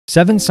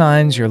7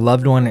 signs your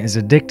loved one is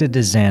addicted to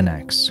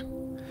Xanax.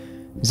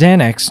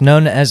 Xanax,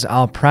 known as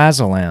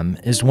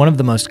alprazolam, is one of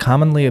the most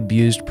commonly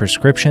abused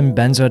prescription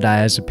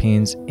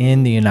benzodiazepines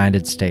in the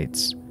United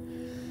States.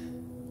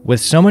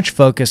 With so much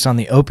focus on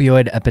the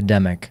opioid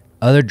epidemic,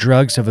 other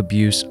drugs of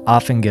abuse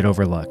often get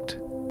overlooked.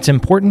 It's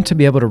important to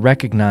be able to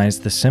recognize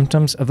the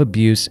symptoms of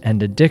abuse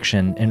and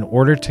addiction in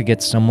order to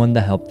get someone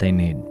the help they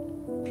need.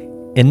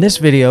 In this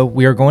video,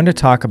 we are going to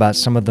talk about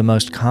some of the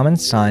most common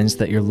signs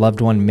that your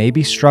loved one may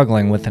be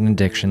struggling with an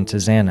addiction to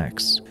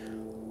Xanax.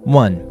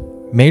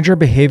 1. Major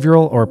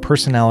behavioral or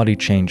personality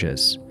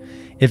changes.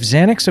 If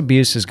Xanax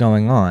abuse is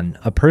going on,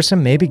 a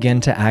person may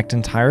begin to act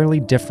entirely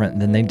different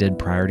than they did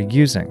prior to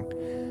using.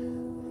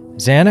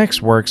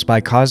 Xanax works by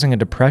causing a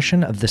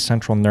depression of the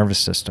central nervous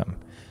system,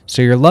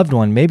 so your loved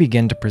one may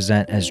begin to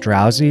present as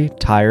drowsy,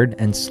 tired,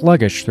 and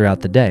sluggish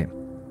throughout the day.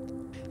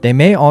 They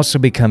may also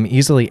become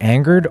easily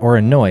angered or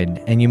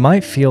annoyed, and you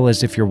might feel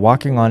as if you're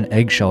walking on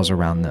eggshells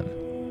around them.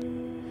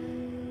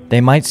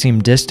 They might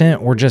seem distant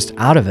or just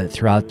out of it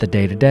throughout the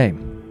day-to-day.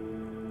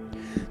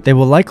 They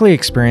will likely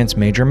experience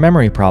major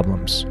memory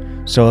problems,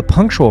 so a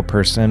punctual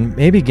person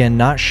may begin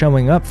not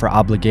showing up for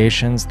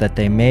obligations that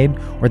they made,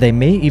 or they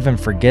may even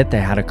forget they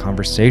had a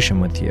conversation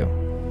with you.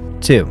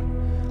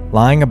 2.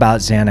 Lying about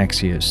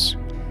Xanax use.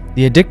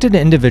 The addicted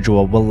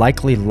individual will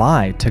likely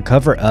lie to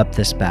cover up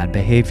this bad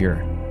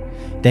behavior.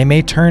 They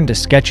may turn to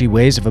sketchy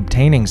ways of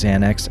obtaining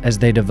Xanax as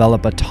they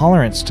develop a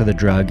tolerance to the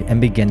drug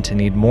and begin to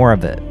need more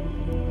of it.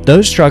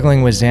 Those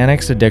struggling with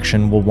Xanax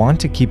addiction will want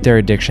to keep their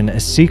addiction a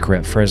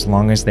secret for as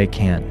long as they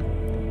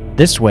can.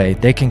 This way,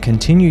 they can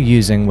continue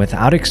using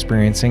without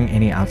experiencing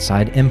any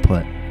outside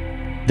input.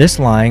 This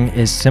lying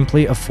is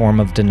simply a form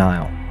of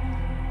denial.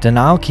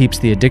 Denial keeps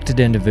the addicted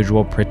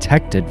individual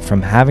protected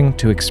from having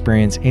to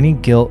experience any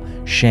guilt,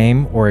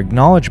 shame, or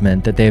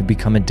acknowledgement that they have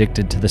become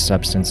addicted to the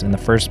substance in the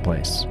first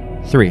place.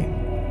 3.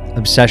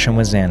 Obsession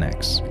with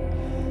Xanax.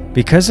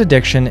 Because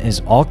addiction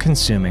is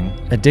all-consuming,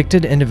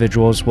 addicted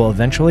individuals will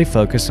eventually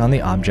focus on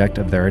the object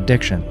of their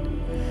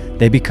addiction.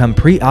 They become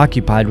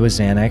preoccupied with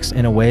Xanax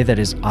in a way that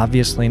is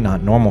obviously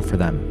not normal for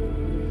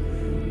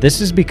them. This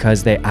is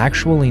because they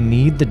actually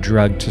need the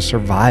drug to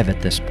survive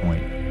at this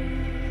point.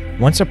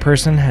 Once a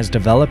person has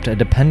developed a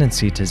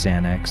dependency to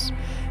Xanax,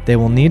 they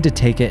will need to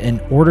take it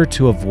in order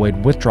to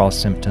avoid withdrawal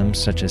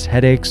symptoms such as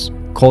headaches,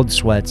 cold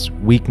sweats,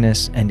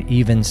 weakness, and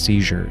even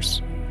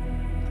seizures.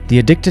 The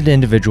addicted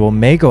individual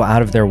may go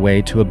out of their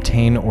way to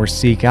obtain or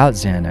seek out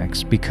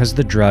Xanax because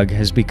the drug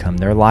has become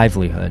their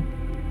livelihood.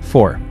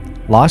 4.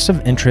 Loss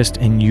of interest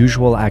in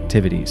usual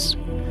activities.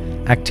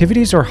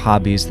 Activities or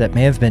hobbies that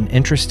may have been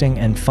interesting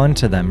and fun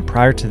to them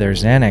prior to their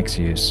Xanax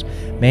use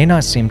may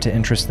not seem to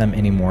interest them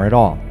anymore at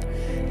all.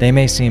 They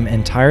may seem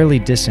entirely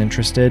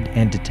disinterested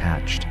and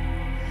detached.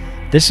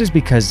 This is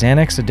because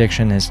Xanax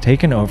addiction has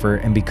taken over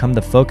and become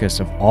the focus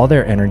of all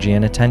their energy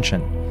and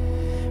attention.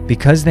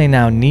 Because they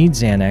now need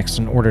Xanax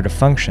in order to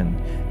function,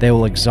 they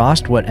will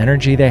exhaust what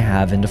energy they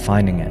have into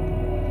finding it.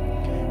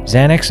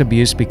 Xanax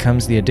abuse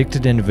becomes the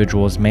addicted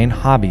individual's main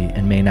hobby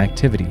and main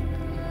activity.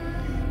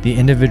 The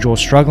individual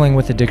struggling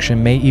with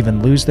addiction may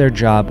even lose their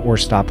job or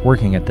stop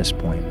working at this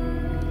point.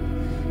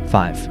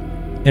 5.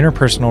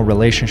 Interpersonal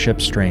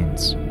relationship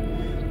strains.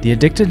 The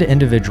addicted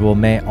individual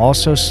may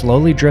also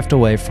slowly drift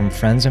away from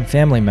friends and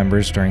family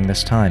members during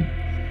this time.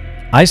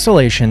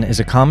 Isolation is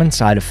a common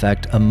side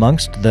effect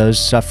amongst those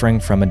suffering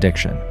from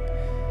addiction.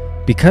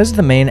 Because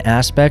the main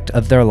aspect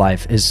of their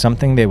life is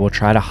something they will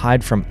try to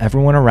hide from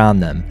everyone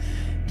around them,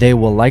 they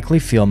will likely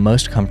feel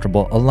most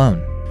comfortable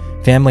alone.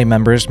 Family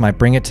members might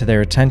bring it to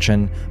their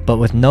attention, but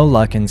with no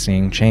luck in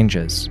seeing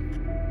changes.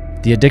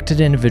 The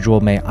addicted individual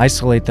may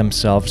isolate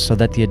themselves so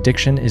that the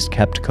addiction is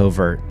kept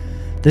covert.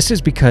 This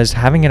is because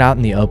having it out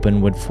in the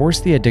open would force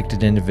the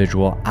addicted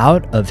individual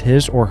out of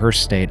his or her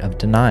state of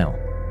denial.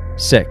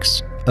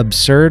 6.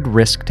 Absurd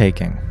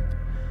risk-taking.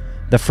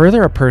 The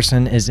further a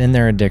person is in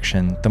their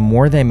addiction, the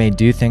more they may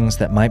do things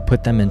that might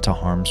put them into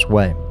harm's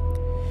way.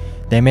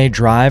 They may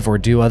drive or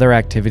do other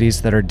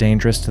activities that are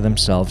dangerous to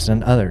themselves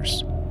and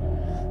others.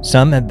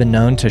 Some have been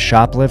known to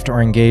shoplift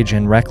or engage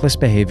in reckless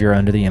behavior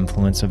under the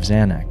influence of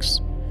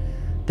Xanax.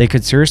 They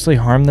could seriously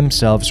harm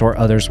themselves or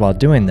others while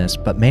doing this,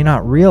 but may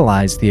not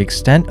realize the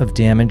extent of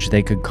damage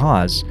they could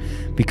cause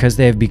because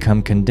they have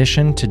become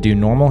conditioned to do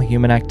normal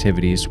human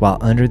activities while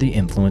under the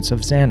influence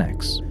of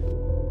Xanax.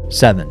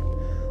 7.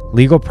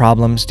 Legal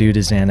problems due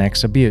to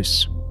Xanax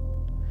abuse.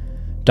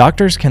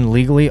 Doctors can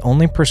legally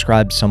only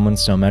prescribe someone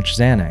so much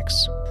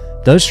Xanax.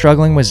 Those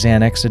struggling with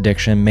Xanax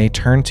addiction may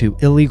turn to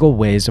illegal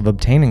ways of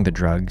obtaining the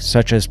drug,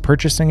 such as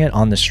purchasing it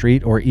on the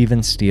street or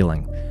even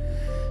stealing.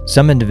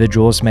 Some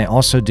individuals may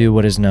also do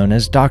what is known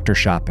as doctor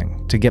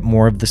shopping to get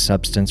more of the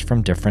substance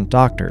from different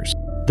doctors.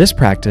 This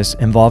practice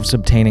involves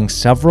obtaining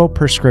several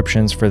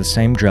prescriptions for the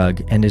same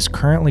drug and is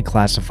currently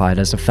classified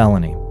as a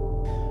felony.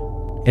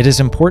 It is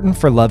important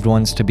for loved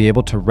ones to be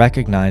able to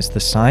recognize the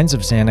signs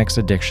of Xanax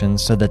addiction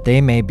so that they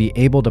may be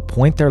able to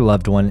point their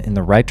loved one in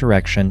the right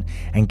direction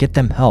and get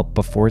them help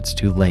before it's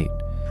too late.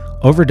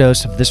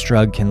 Overdose of this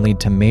drug can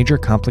lead to major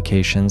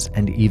complications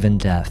and even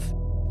death.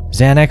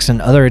 Xanax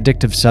and other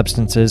addictive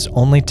substances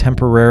only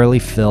temporarily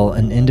fill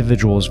an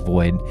individual's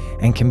void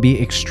and can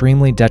be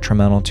extremely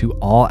detrimental to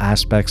all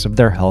aspects of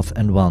their health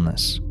and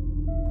wellness.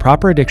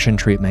 Proper addiction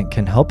treatment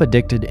can help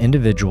addicted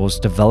individuals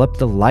develop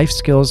the life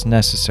skills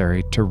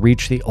necessary to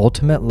reach the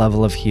ultimate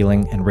level of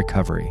healing and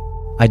recovery.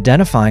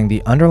 Identifying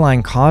the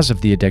underlying cause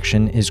of the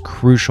addiction is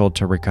crucial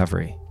to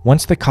recovery.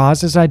 Once the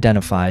cause is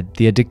identified,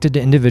 the addicted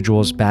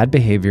individual's bad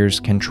behaviors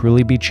can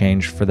truly be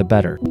changed for the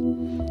better.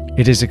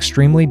 It is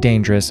extremely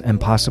dangerous and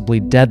possibly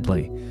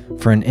deadly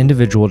for an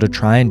individual to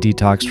try and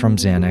detox from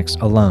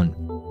Xanax alone.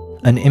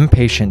 An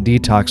inpatient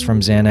detox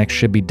from Xanax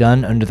should be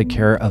done under the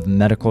care of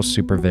medical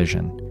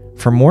supervision.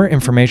 For more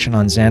information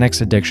on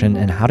Xanax addiction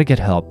and how to get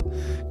help,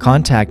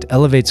 contact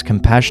Elevate's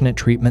Compassionate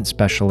Treatment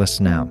Specialists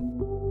now.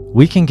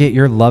 We can get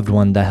your loved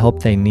one the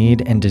help they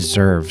need and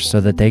deserve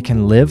so that they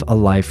can live a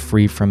life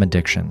free from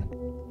addiction.